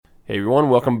Hey everyone,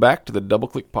 welcome back to the Double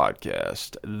Click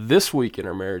Podcast. This week in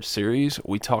our marriage series,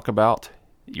 we talk about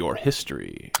your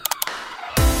history.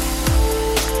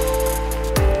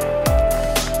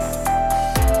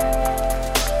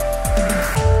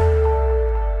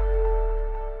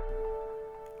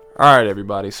 All right,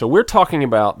 everybody. So we're talking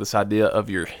about this idea of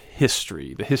your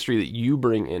history, the history that you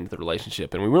bring into the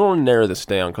relationship. And we want to narrow this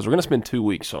down because we're going to spend 2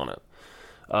 weeks on it.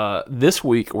 This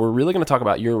week, we're really going to talk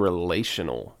about your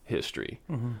relational history,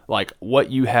 like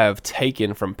what you have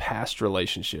taken from past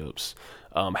relationships,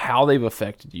 how they've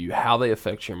affected you, how they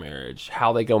affect your marriage,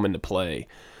 how they come into play.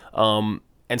 And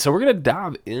so we're going to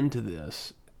dive into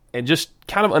this and just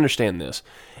kind of understand this.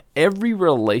 Every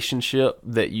relationship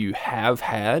that you have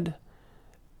had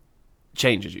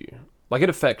changes you. Like, it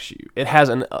affects you. It has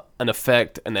an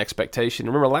effect, an expectation.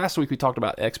 Remember, last week we talked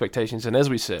about expectations, and as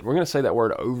we said, we're going to say that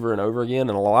word over and over again,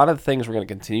 and a lot of the things we're going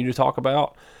to continue to talk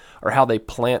about are how they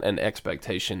plant an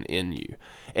expectation in you.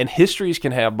 And histories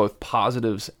can have both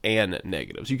positives and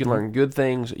negatives. You can learn good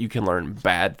things, you can learn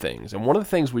bad things. And one of the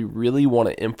things we really want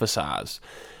to emphasize,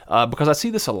 because I see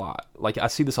this a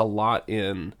lot,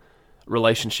 in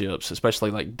relationships, especially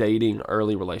like dating,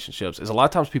 early relationships, is a lot of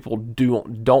times people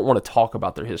don't want to talk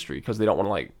about their history because they don't want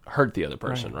to like hurt the other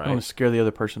person, right? Don't want to scare the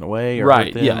other person away, or right?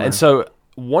 hurt them, Yeah. or... And so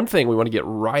one thing we want to get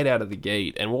right out of the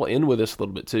gate, and we'll end with this a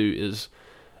little bit too, is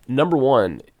number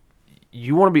one,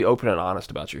 you want to be open and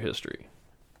honest about your history.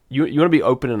 You want to be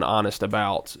open and honest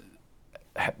about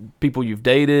people you've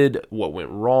dated, what went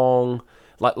wrong.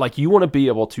 Like you want to be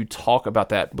able to talk about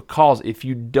that, because if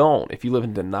you live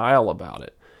in denial about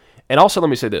it. And also, let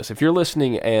me say this. If you're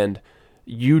listening and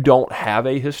you don't have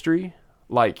a history,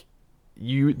 like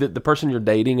the person you're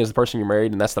dating is the person you're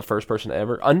married, and that's the first person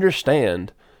ever,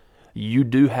 understand you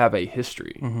do have a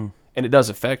history, and it does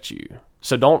affect you.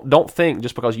 So don't think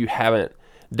just because you haven't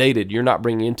dated, you're not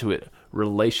bringing into it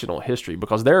relational history,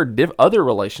 because there are other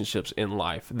relationships in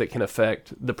life that can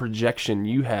affect the projection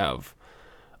you have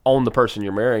on the person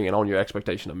you're marrying and on your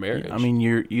expectation of marriage. I mean,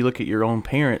 you look at your own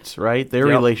parents, right? Their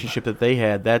relationship that they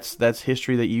had, that's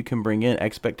history that you can bring in,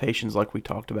 expectations like we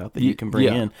talked about that you can bring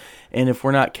in. And if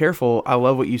we're not careful, I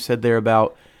love what you said there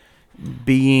about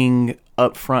being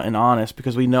upfront and honest,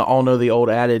 because we all know the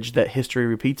old adage that history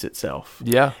repeats itself.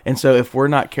 Yeah. And so if we're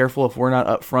not careful, if we're not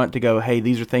upfront to go, hey,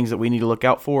 these are things that we need to look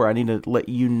out for, I need to let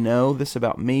you know this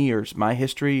about me or my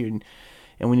history, and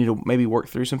we need to maybe work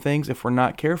through some things. If we're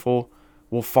not careful,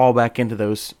 we'll fall back into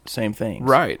those same things.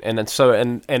 Right. And then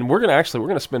we're going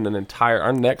to spend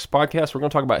our next podcast, we're going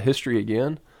to talk about history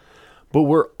again, but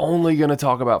we're only going to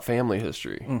talk about family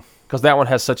history, because that one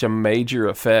has such a major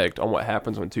effect on what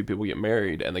happens when two people get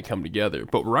married and they come together.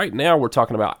 But right now we're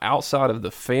talking about outside of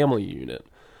the family unit.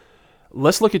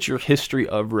 Let's look at your history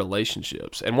of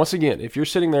relationships. And once again, if you're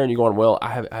sitting there and you're going, well,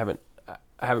 I haven't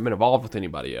been involved with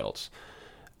anybody else,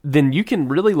 then you can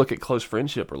really look at close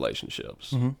friendship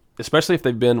relationships, especially if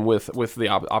they've been with the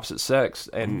opposite sex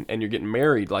and you're getting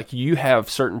married. Like, you have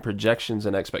certain projections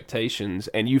and expectations,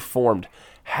 and you formed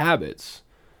habits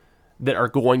that are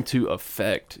going to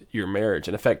affect your marriage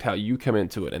and affect how you come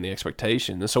into it and the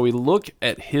expectation. And so we look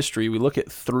at history, we look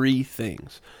at three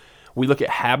things. We look at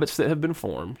habits that have been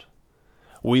formed,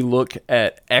 we look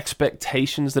at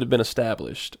expectations that have been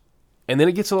established, and then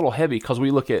it gets a little heavy because we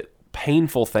look at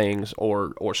painful things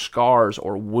or scars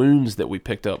or wounds that we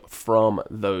picked up from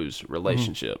those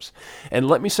relationships. And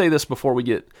let me say this before we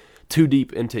get too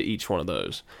deep into each one of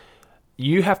those.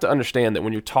 You have to understand that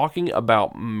when you're talking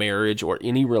about marriage or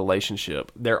any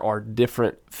relationship, there are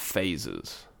different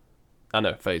phases. I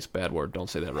know, phase, bad word. Don't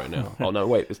say that right now. Oh, no,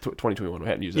 wait. It's 2021. We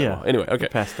hadn't used that one. Anyway, okay.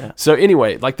 Past that. So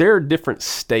anyway, like, there are different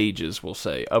stages, we'll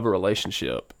say, of a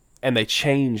relationship, and they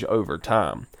change over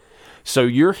time. So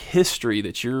your history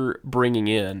that you're bringing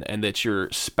in and that your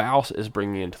spouse is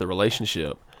bringing into the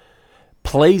relationship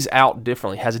plays out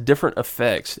differently, has different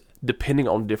effects depending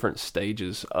on different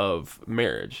stages of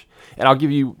marriage. And I'll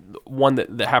give you one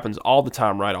that happens all the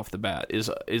time right off the bat is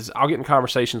I'll get in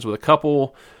conversations with a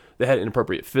couple that had an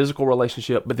inappropriate physical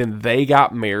relationship, but then they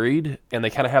got married and they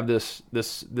kind of have this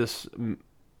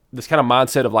kind of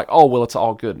mindset of like, oh, well, it's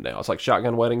all good now. It's like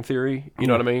shotgun wedding theory. You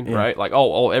know what I mean? Yeah. Right? Like,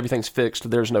 oh, everything's fixed.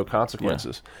 There's no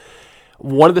consequences. Yeah.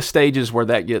 One of the stages where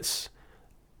that gets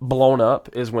blown up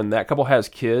is when that couple has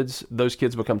kids, those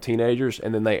kids become teenagers,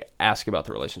 and then they ask about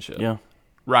the relationship. Yeah.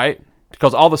 Right?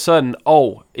 Because all of a sudden,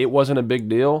 oh, it wasn't a big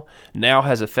deal, now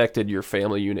has affected your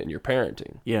family unit and your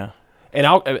parenting. Yeah.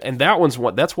 And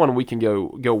that's one we can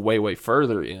go way, way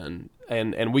further in.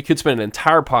 And we could spend an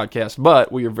entire podcast,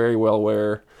 but we are very well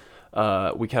aware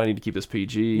we kind of need to keep this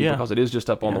PG because it is just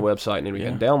up on the website and then we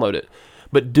can download it.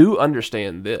 But do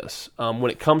understand this.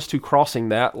 When it comes to crossing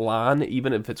that line,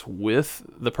 even if it's with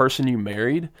the person you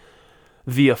married,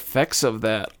 the effects of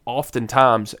that,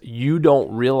 oftentimes you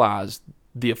don't realize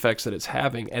the effects that it's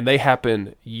having, and they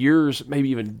happen years, maybe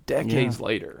even decades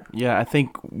later. Yeah, I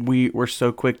think we're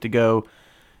so quick to go,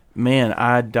 man,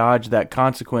 I dodged that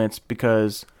consequence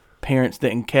because parents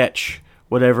didn't catch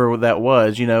whatever that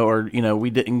was, or, we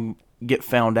didn't get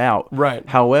found out. Right.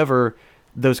 However,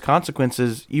 those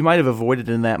consequences, you might have avoided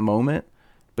in that moment,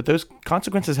 but those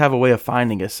consequences have a way of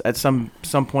finding us at some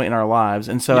point in our lives.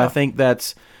 And so I think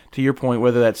that's, to your point,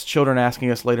 whether that's children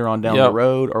asking us later on down the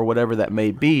road or whatever that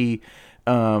may be,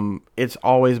 it's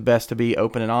always best to be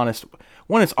open and honest.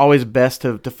 One, it's always best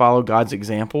to follow God's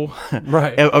example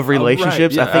of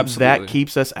relationships. Yeah, I think absolutely. that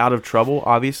keeps us out of trouble,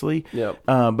 obviously. Yep.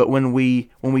 But when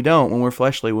we're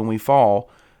fleshly, when we fall,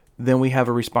 then we have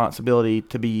a responsibility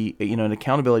to be, an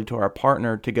accountability to our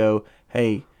partner to go,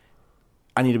 hey,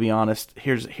 I need to be honest.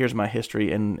 Here's my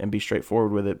history, and be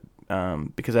straightforward with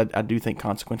it, because I do think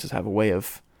consequences have a way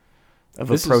of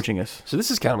approaching us. So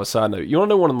this is kind of a side note. You want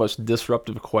to know one of the most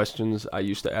disruptive questions I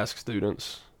used to ask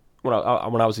students when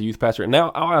I was a youth pastor, and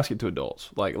now I'll ask it to adults,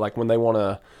 like when they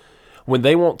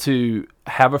want to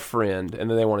have a friend and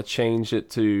then they want to change it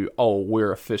to,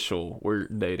 we're official, we're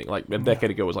dating. Like a decade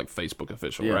ago it was like Facebook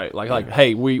official, right? Like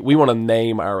hey, we want to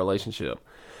name our relationship.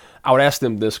 I would ask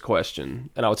them this question,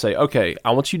 and I would say, okay,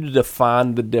 I want you to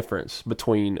define the difference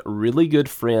between really good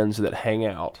friends that hang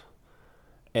out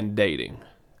and dating.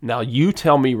 Now you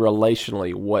tell me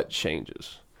relationally what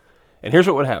changes. And here's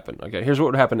what would happen. Okay, here's what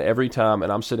would happen every time,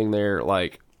 and I'm sitting there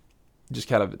like just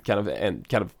kind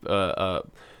of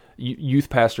youth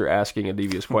pastor asking a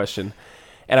devious question,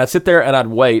 and I'd sit there and I'd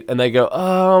wait, and they go,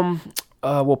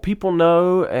 well, people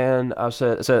know, and I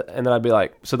said, and then I'd be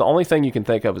like, so the only thing you can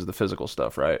think of is the physical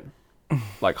stuff, right?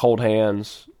 Like hold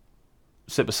hands,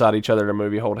 sit beside each other at a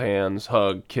movie, hold hands,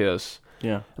 hug, kiss.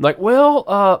 Yeah. I'm like,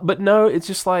 well, but no, it's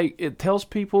just like, it tells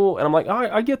people, and I'm like,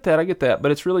 I get that,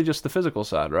 but it's really just the physical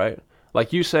side, right?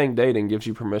 Like you saying dating gives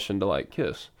you permission to like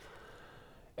kiss.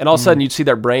 And all of a sudden you'd see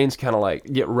their brains kind of like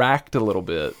get racked a little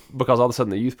bit because all of a sudden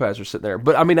the youth pastor's sitting there.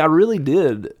 But I mean, I really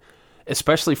did,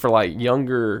 especially for like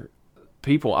younger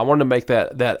people, I wanted to make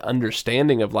that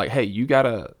understanding of like, hey, you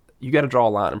gotta draw a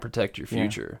line and protect your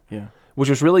future. Yeah. Which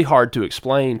was really hard to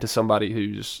explain to somebody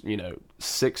who's,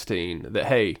 16, that,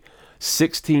 hey,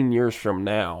 16 years from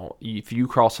now, if you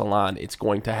cross a line, it's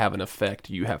going to have an effect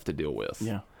you have to deal with.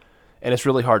 Yeah. And it's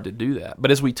really hard to do that. But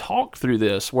as we talk through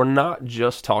this, we're not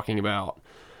just talking about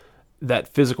that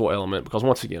physical element, because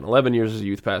once again, 11 years as a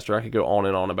youth pastor, I could go on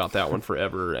and on about that one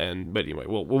forever. But anyway,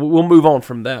 we'll move on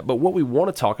from that. But what we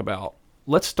want to talk about,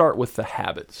 let's start with the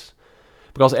habits,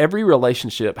 because every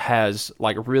relationship has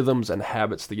like rhythms and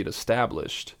habits that get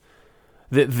established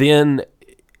that then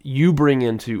you bring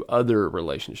into other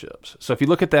relationships. So if you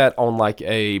look at that on like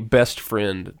a best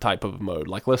friend type of mode,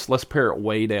 like let's pare it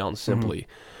way down simply.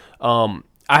 I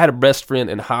had a best friend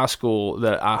in high school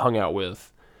that I hung out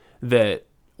with that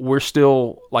we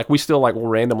still will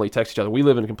randomly text each other. We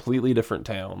live in completely different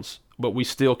towns, but we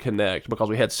still connect because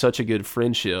we had such a good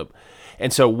friendship.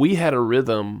 And so we had a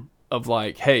rhythm of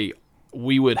like, hey,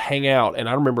 we would hang out. And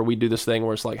I remember we'd do this thing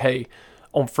where it's like, hey,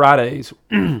 on Fridays,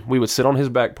 we would sit on his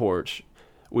back porch,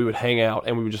 we would hang out,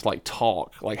 and we would just like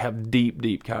talk, like have deep,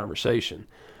 deep conversation.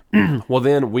 Well,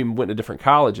 then we went to different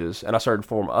colleges, and I started to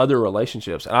form other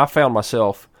relationships, and I found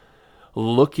myself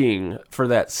looking for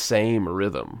that same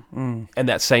rhythm and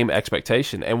that same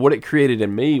expectation. And what it created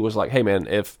in me was like, hey, man,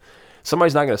 if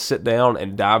somebody's not going to sit down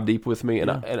and dive deep with me, and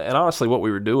honestly, what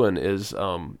we were doing is,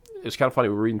 it's kind of funny.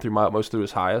 We were reading through My Utmost Through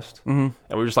His Highest, and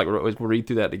we were just like, we'll read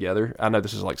through that together. I know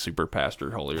this is like super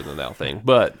pastor holier than thou thing,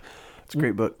 but it's a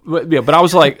great book. But I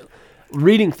was like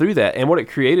reading through that, and what it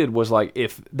created was like,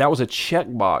 if that was a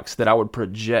checkbox that I would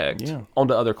project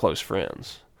onto other close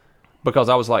friends, because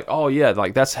I was like, oh yeah,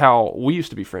 like that's how we used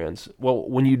to be friends. Well,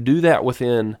 when you do that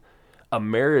within a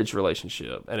marriage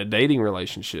relationship and a dating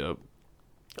relationship,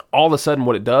 all of a sudden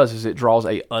what it does is it draws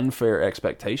a unfair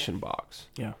expectation box.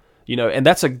 Yeah. And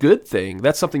that's a good thing.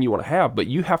 That's something you want to have, but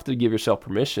you have to give yourself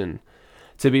permission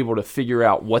to be able to figure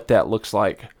out what that looks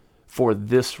like for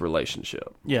this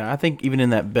relationship. Yeah, I think even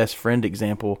in that best friend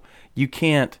example, you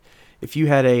can't, if you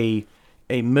had a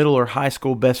middle or high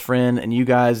school best friend and you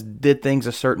guys did things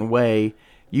a certain way,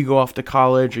 you go off to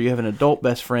college or you have an adult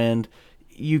best friend,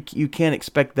 you can't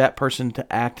expect that person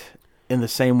to act in the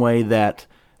same way that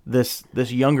this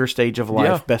younger stage of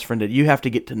life best friend did. You have to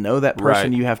get to know that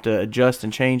person. Right. You have to adjust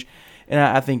and change. And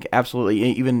I think absolutely,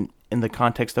 even in the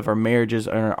context of our marriages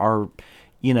and our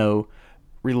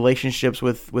relationships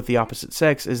with the opposite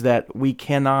sex, is that we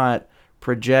cannot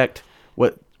project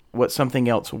what something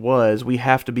else was. We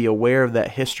have to be aware of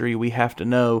that history. We have to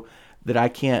know that I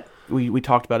can't. We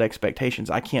talked about expectations.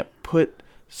 I can't put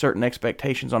certain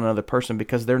expectations on another person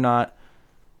because they're not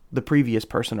the previous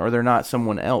person or they're not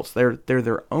someone else. They're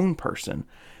their own person.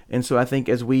 And so I think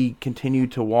as we continue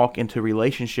to walk into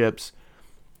relationships,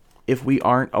 if we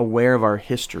aren't aware of our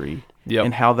history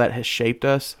and how that has shaped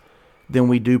us, then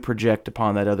we do project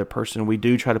upon that other person. We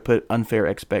do try to put unfair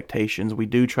expectations. We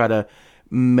do try to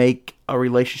make a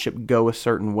relationship go a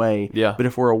certain way. Yeah. But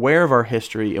if we're aware of our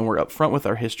history and we're upfront with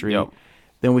our history,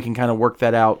 then we can kind of work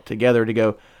that out together to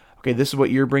go, okay, this is what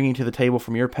you're bringing to the table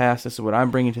from your past. This is what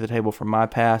I'm bringing to the table from my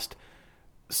past.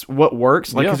 What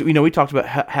works? Like, because we talked about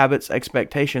habits,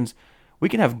 expectations. We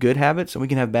can have good habits and we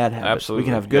can have bad habits. Absolutely. We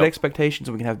can have good expectations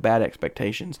and we can have bad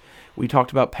expectations. We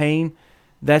talked about pain.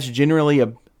 That's generally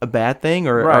a bad thing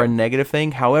or a negative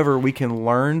thing. However, we can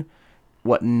learn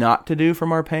what not to do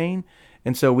from our pain.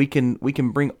 And so we can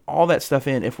bring all that stuff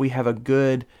in if we have a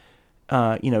good,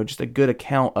 just a good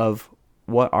account of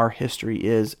what our history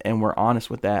is, and we're honest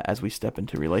with that as we step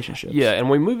into relationships. Yeah, and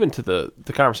we move into the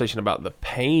conversation about the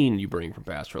pain you bring from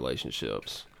past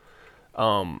relationships.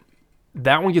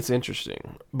 That one gets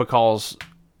interesting because,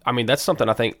 I mean, that's something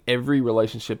I think every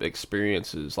relationship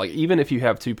experiences. Like, even if you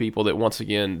have two people that once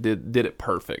again did it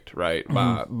perfect, right,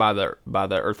 by the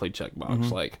earthly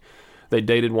checkbox, like they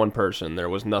dated one person, there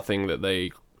was nothing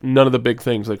that none of the big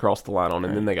things they crossed the line on,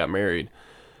 and then they got married.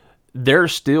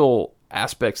 There's still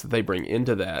aspects that they bring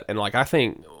into that, and like I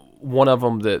think one of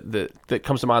them that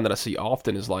comes to mind that I see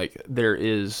often is like there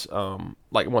is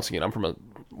like, once again,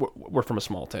 we're from a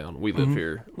small town, we live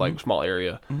here, like small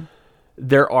area.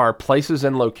 There are places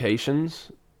and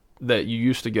locations that you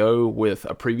used to go with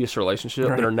a previous relationship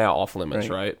that are now off limits,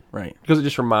 right? Because it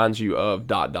just reminds you of ...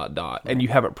 and you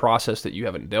haven't processed it, you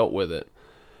haven't dealt with it,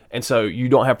 and so you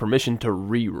don't have permission to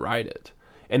rewrite it.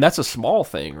 And that's a small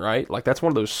thing, right? Like, that's one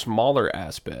of those smaller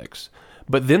aspects.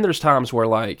 But then there's times where,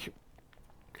 like,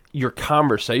 your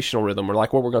conversational rhythm, or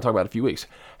like what we're going to talk about in a few weeks,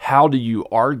 how do you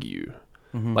argue?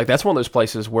 Like, that's one of those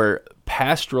places where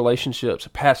past relationships,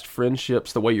 past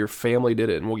friendships, the way your family did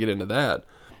it, and we'll get into that,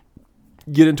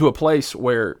 get into a place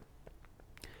where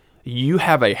you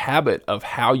have a habit of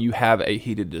how you have a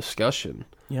heated discussion.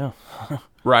 Yeah.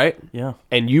 Right? Yeah.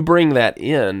 And you bring that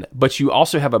in, but you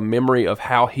also have a memory of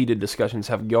how heated discussions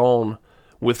have gone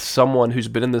with someone who's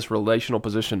been in this relational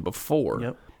position before.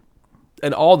 Yep.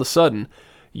 And all of a sudden,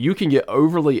 you can get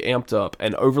overly amped up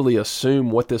and overly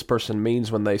assume what this person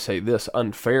means when they say this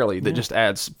unfairly that just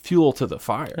adds fuel to the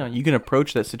fire. Yeah, you can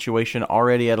approach that situation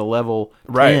already at a level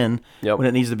 10 when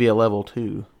it needs to be a level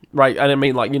 2. Right. And I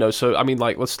mean, like, so I mean,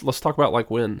 like, let's talk about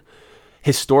like when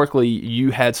historically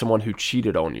you had someone who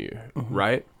cheated on you,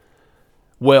 right?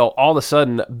 Well, all of a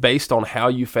sudden, based on how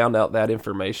you found out that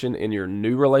information in your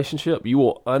new relationship, you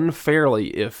will unfairly,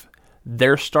 if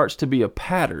there starts to be a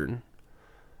pattern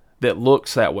that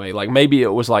looks that way, like maybe it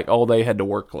was like, oh, they had to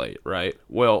work late, right?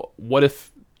 Well, what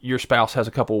if your spouse has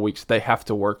a couple of weeks they have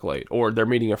to work late, or they're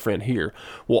meeting a friend here?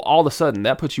 Well, all of a sudden,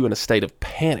 that puts you in a state of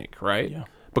panic, right? Yeah.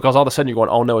 Because all of a sudden you're going,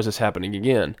 oh no, is this happening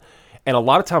again? And a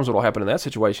lot of times what will happen in that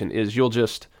situation is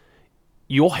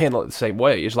you'll handle it the same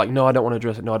way. It's like, no, I don't want to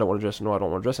address it. No, I don't want to address it. No, I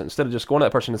don't want to address it. Instead of just going to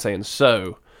that person and saying,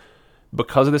 so,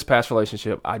 because of this past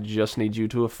relationship, I just need you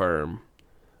to affirm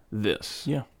this.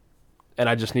 Yeah. And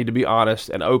I just need to be honest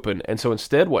and open. And so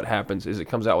instead what happens is it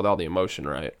comes out with all the emotion,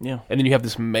 right? Yeah. And then you have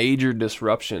this major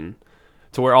disruption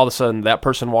to where all of a sudden that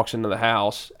person walks into the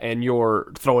house and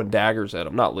you're throwing daggers at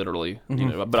them. Not literally,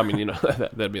 but I mean,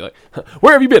 that'd be like,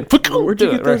 where have you been? Where'd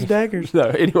you get those daggers? No,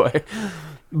 anyway.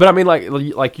 But I mean,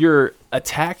 like you're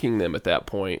attacking them at that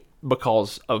point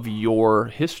because of your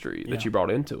history that you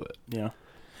brought into it. Yeah.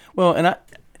 Well, and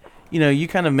you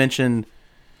kind of mentioned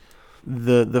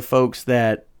the folks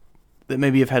that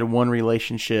maybe have had one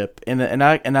relationship, and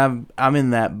I'm in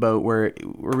that boat where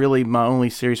really my only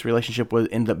serious relationship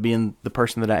ended up being the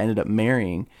person that I ended up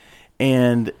marrying,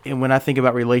 and when I think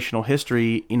about relational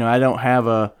history, I don't have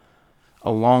a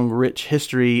long, rich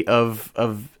history of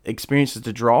experiences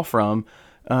to draw from,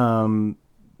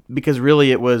 because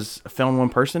really it was I found one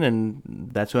person and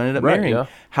that's who I ended up marrying. Yeah.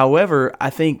 However, I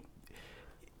think,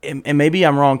 and maybe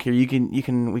I'm wrong here. We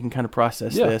can kind of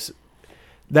process this.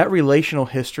 That relational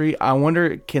history, I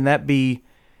wonder, can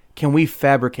we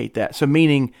fabricate that? So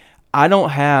meaning, I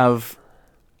don't have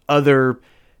other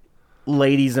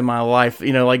ladies in my life,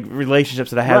 like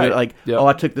relationships that I have, oh,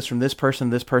 I took this from this person,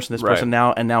 this person,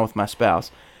 now with my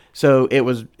spouse. So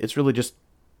it's really just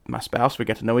my spouse. We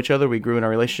got to know each other. We grew in our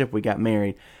relationship. We got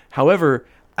married. However,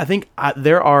 I think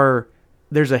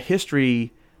there's a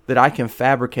history that I can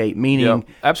fabricate, meaning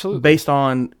absolutely, based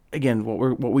on, again,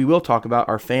 what we will talk about,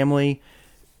 our family,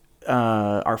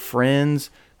 our friends,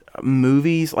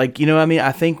 movies, like, you know what I mean?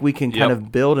 I think we can kind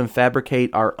of build and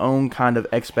fabricate our own kind of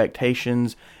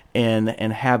expectations and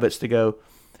habits to go,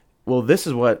 well, this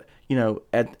is what, you know,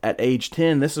 at age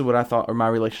 10, this is what I thought my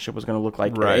relationship was going to look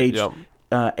like. At age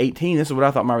 18, this is what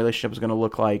I thought my relationship was going to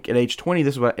look like. At age 20,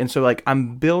 this is what, and so like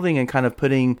I'm building and kind of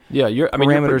putting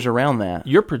parameters around that.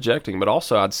 You're projecting, but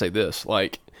also I'd say this,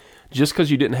 like, just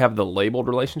because you didn't have the labeled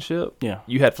relationship,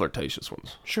 you had flirtatious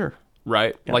ones. Sure.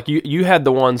 Right? Yeah. Like you had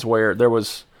the ones where there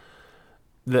was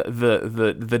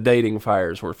the dating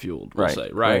fires were fueled, we'll say,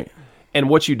 right? And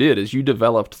what you did is you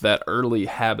developed that early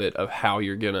habit of how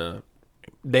you're going to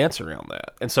dance around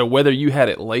that. And so whether you had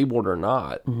it labeled or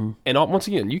not, and once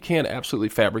again, you can absolutely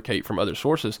fabricate from other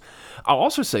sources. I'll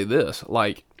also say this,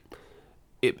 like,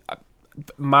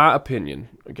 my opinion,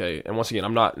 okay, and once again,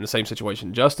 I'm not in the same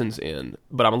situation Justin's in,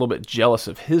 but I'm a little bit jealous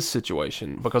of his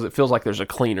situation because it feels like there's a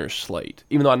cleaner slate.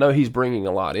 Even though I know he's bringing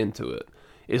a lot into it,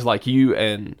 is like you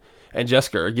and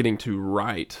Jessica are getting to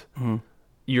write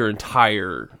your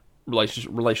entire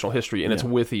relational history, and it's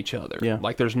with each other. Yeah.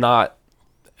 Like there's not,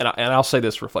 and I'll say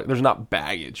this there's not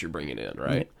baggage you're bringing in,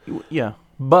 right? Yeah.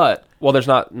 But, well, there's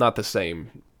not the same,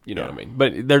 you know what I mean?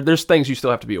 But there's things you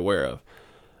still have to be aware of.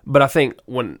 But I think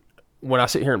when I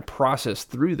sit here and process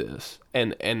through this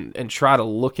and try to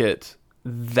look at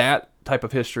that type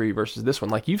of history versus this one,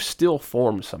 like you've still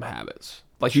formed some habits.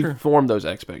 Like you've formed those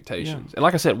expectations. Yeah. And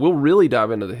like I said, we'll really dive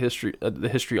into the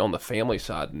history on the family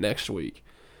side next week.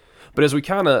 But as we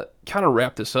kind of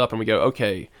wrap this up and we go,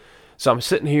 okay, so I'm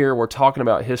sitting here, we're talking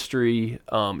about history.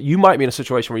 You might be in a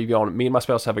situation where you go, me and my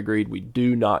spouse have agreed we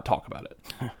do not talk about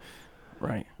it.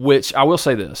 Right. Which I will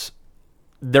say this.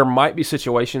 There might be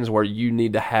situations where you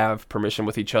need to have permission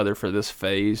with each other for this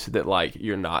phase that, like,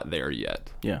 you're not there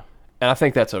yet. Yeah. And I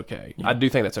think that's okay. Yeah. I do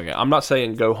think that's okay. I'm not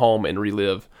saying go home and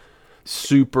relive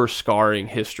super scarring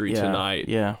history tonight.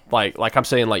 Yeah. Like I'm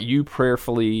saying, like, you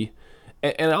prayerfully.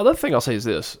 And the other thing I'll say is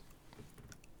this.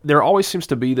 There always seems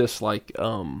to be this, like,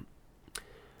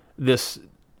 this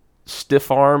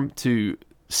stiff arm to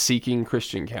seeking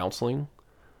Christian counseling.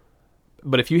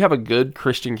 But if you have a good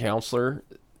Christian counselor,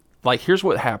 like, here's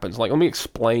what happens. Like, let me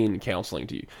explain counseling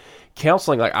to you.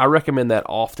 Counseling, like, I recommend that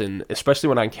often, especially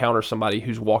when I encounter somebody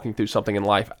who's walking through something in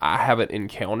life I haven't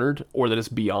encountered or that is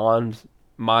beyond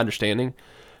my understanding.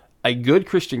 A good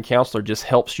Christian counselor just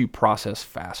helps you process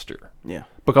faster. Yeah.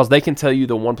 Because they can tell you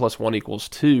the 1 + 1 =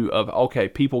 2 of, okay,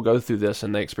 people go through this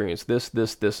and they experience this,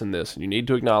 this, this, and this, and you need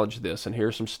to acknowledge this, and here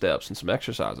are some steps and some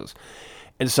exercises.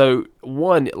 And so,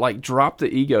 one, like, drop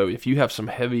the ego if you have some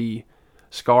heavy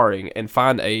scarring and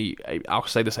find I'll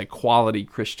say this, a quality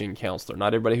Christian counselor.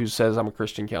 Not everybody who says I'm a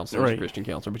Christian counselor is a Christian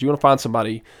counselor, but you want to find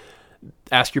somebody,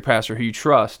 ask your pastor who you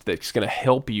trust, that's going to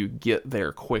help you get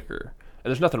there quicker.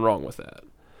 And there's nothing wrong with that.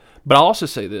 But I'll also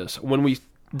say this, when we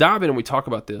dive in and we talk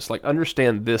about this, like,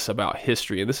 understand this about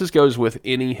history, and this goes with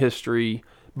any history,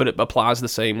 but it applies the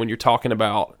same when you're talking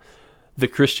about the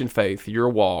Christian faith, your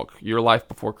walk, your life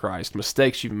before Christ,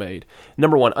 mistakes you've made.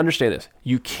 Number one, understand this.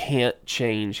 You can't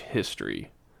change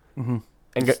history. Mm-hmm.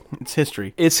 And it's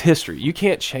history. It's history. You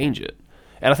can't change it.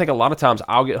 And I think a lot of times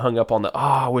I'll get hung up on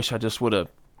I wish I just would have,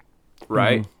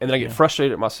 right? Mm-hmm. And then I get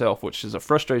frustrated at myself, which is a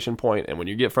frustration point. And when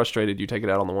you get frustrated, you take it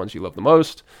out on the ones you love the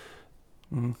most,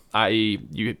 i.e.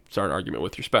 you start an argument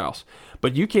with your spouse.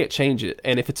 But you can't change it.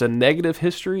 And if it's a negative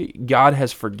history, God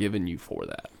has forgiven you for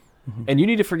that. Mm-hmm. And you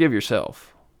need to forgive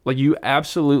yourself. Like, you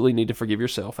absolutely need to forgive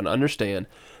yourself and understand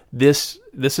this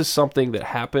is something that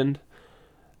happened.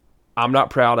 I'm not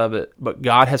proud of it, but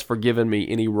God has forgiven me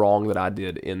any wrong that I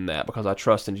did in that because I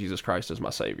trust in Jesus Christ as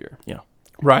my Savior. Yeah.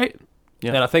 Right?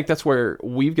 Yeah. And I think that's where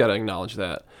we've got to acknowledge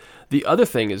that. The other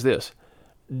thing is this.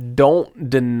 Don't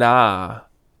deny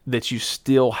that you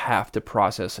still have to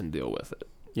process and deal with it.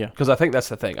 Yeah. Because I think that's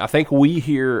the thing. I think we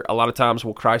hear a lot of times,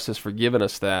 well, Christ has forgiven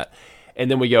us that. And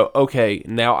then we go, okay,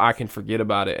 now I can forget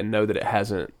about it and know that it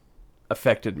hasn't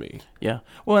affected me. Yeah.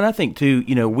 Well, and I think, too,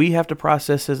 we have to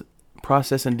process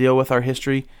and deal with our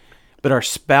history, but our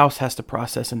spouse has to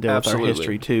process and deal with our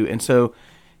history, too. And so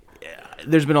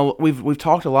there's been we've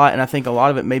talked a lot, and I think a lot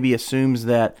of it maybe assumes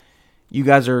that you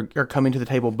guys are coming to the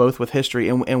table both with history,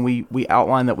 and we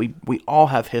outline that we all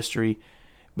have history,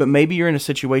 but maybe you're in a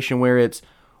situation where it's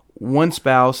one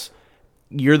spouse,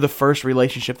 you're the first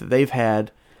relationship that they've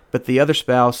had, but the other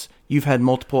spouse, you've had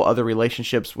multiple other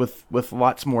relationships with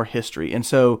lots more history. And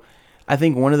so I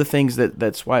think one of the things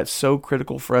that's why it's so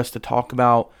critical for us to talk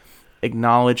about,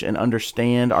 acknowledge, and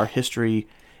understand our history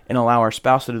and allow our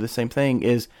spouse to do the same thing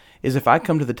is if I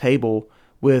come to the table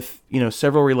with,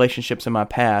 several relationships in my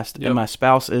past, and my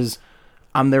spouse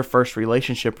I'm their first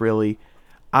relationship, really.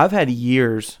 I've had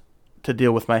years to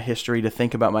deal with my history, to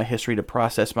think about my history, to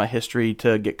process my history,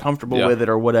 to get comfortable with it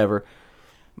or whatever.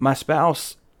 My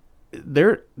spouse,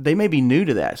 they may be new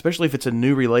to that, especially if it's a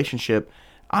new relationship.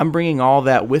 I'm bringing all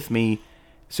that with me,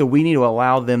 so we need to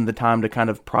allow them the time to kind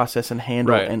of process and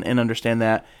handle and understand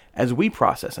that as we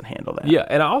process and handle that. Yeah,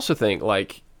 and I also think,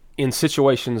 like, in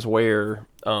situations where,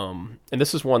 and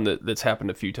this is one that's happened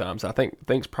a few times, I think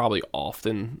probably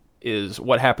often is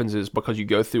what happens is because you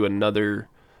go through another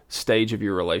stage of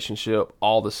your relationship,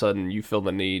 all of a sudden you feel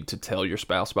the need to tell your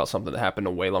spouse about something that happened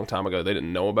a way long time ago they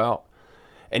didn't know about,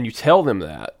 and you tell them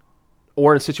that.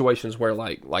 Or in situations where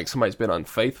like somebody's been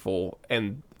unfaithful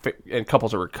and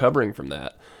couples are recovering from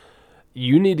that,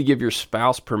 you need to give your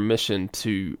spouse permission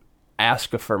to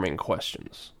ask affirming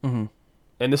questions. Mm-hmm.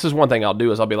 And this is one thing I'll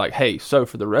do is I'll be like, hey, so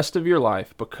for the rest of your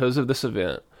life, because of this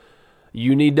event,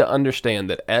 you need to understand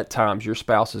that at times your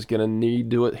spouse is going to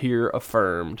need to hear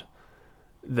affirmed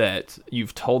that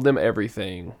you've told them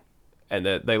everything and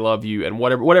that they love you and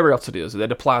whatever else it is.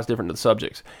 That applies different to the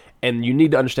subjects. And you need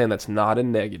to understand that's not a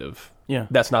negative. Yeah.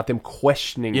 That's not them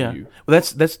questioning you. Well,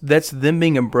 that's them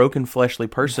being a broken fleshly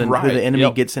person who the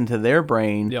enemy gets into their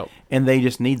brain, and they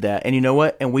just need that. And you know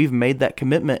what? And we've made that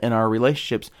commitment in our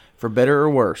relationships, for better or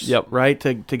worse, right?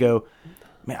 To go,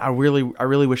 man, I really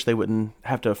wish they wouldn't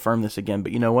have to affirm this again.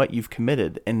 But you know what? You've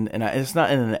committed, and it's not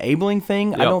an enabling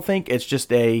thing. I don't think it's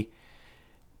just it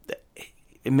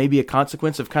may be a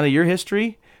consequence of kind of your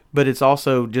history. But it's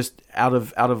also just out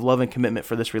of love and commitment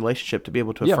for this relationship to be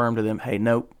able to affirm to them, hey,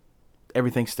 nope,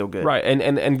 everything's still good. Right,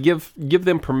 and give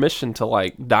them permission to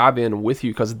like dive in with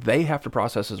you, because they have to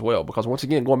process as well. Because once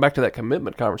again, going back to that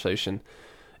commitment conversation,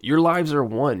 your lives are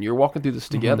one. You're walking through this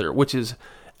together, which is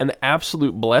an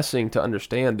absolute blessing to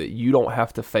understand that you don't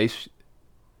have to face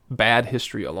bad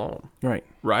history alone.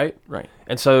 Right.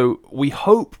 And so we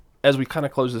hope, as we kind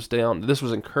of close this down, this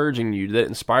was encouraging you, that it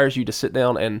inspires you to sit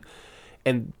down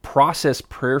and process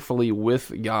prayerfully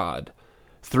with God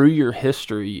through your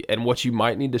history and what you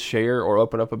might need to share or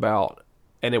open up about,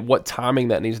 and at what timing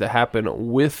that needs to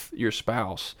happen with your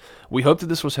spouse. We hope that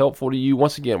this was helpful to you.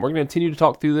 Once again, we're going to continue to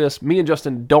talk through this. Me and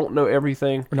Justin don't know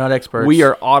everything. We're not experts. We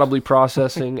are audibly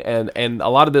processing, and a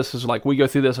lot of this is like we go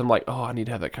through this and I'm like, oh, I need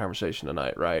to have that conversation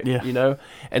tonight, right? Yeah.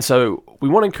 And so we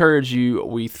want to encourage you.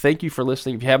 We thank you for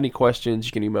listening. If you have any questions,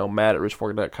 you can email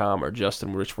Matt@richfork.com or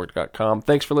Justin@richfork.com.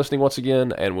 Thanks for listening once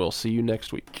again, and we'll see you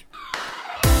next week.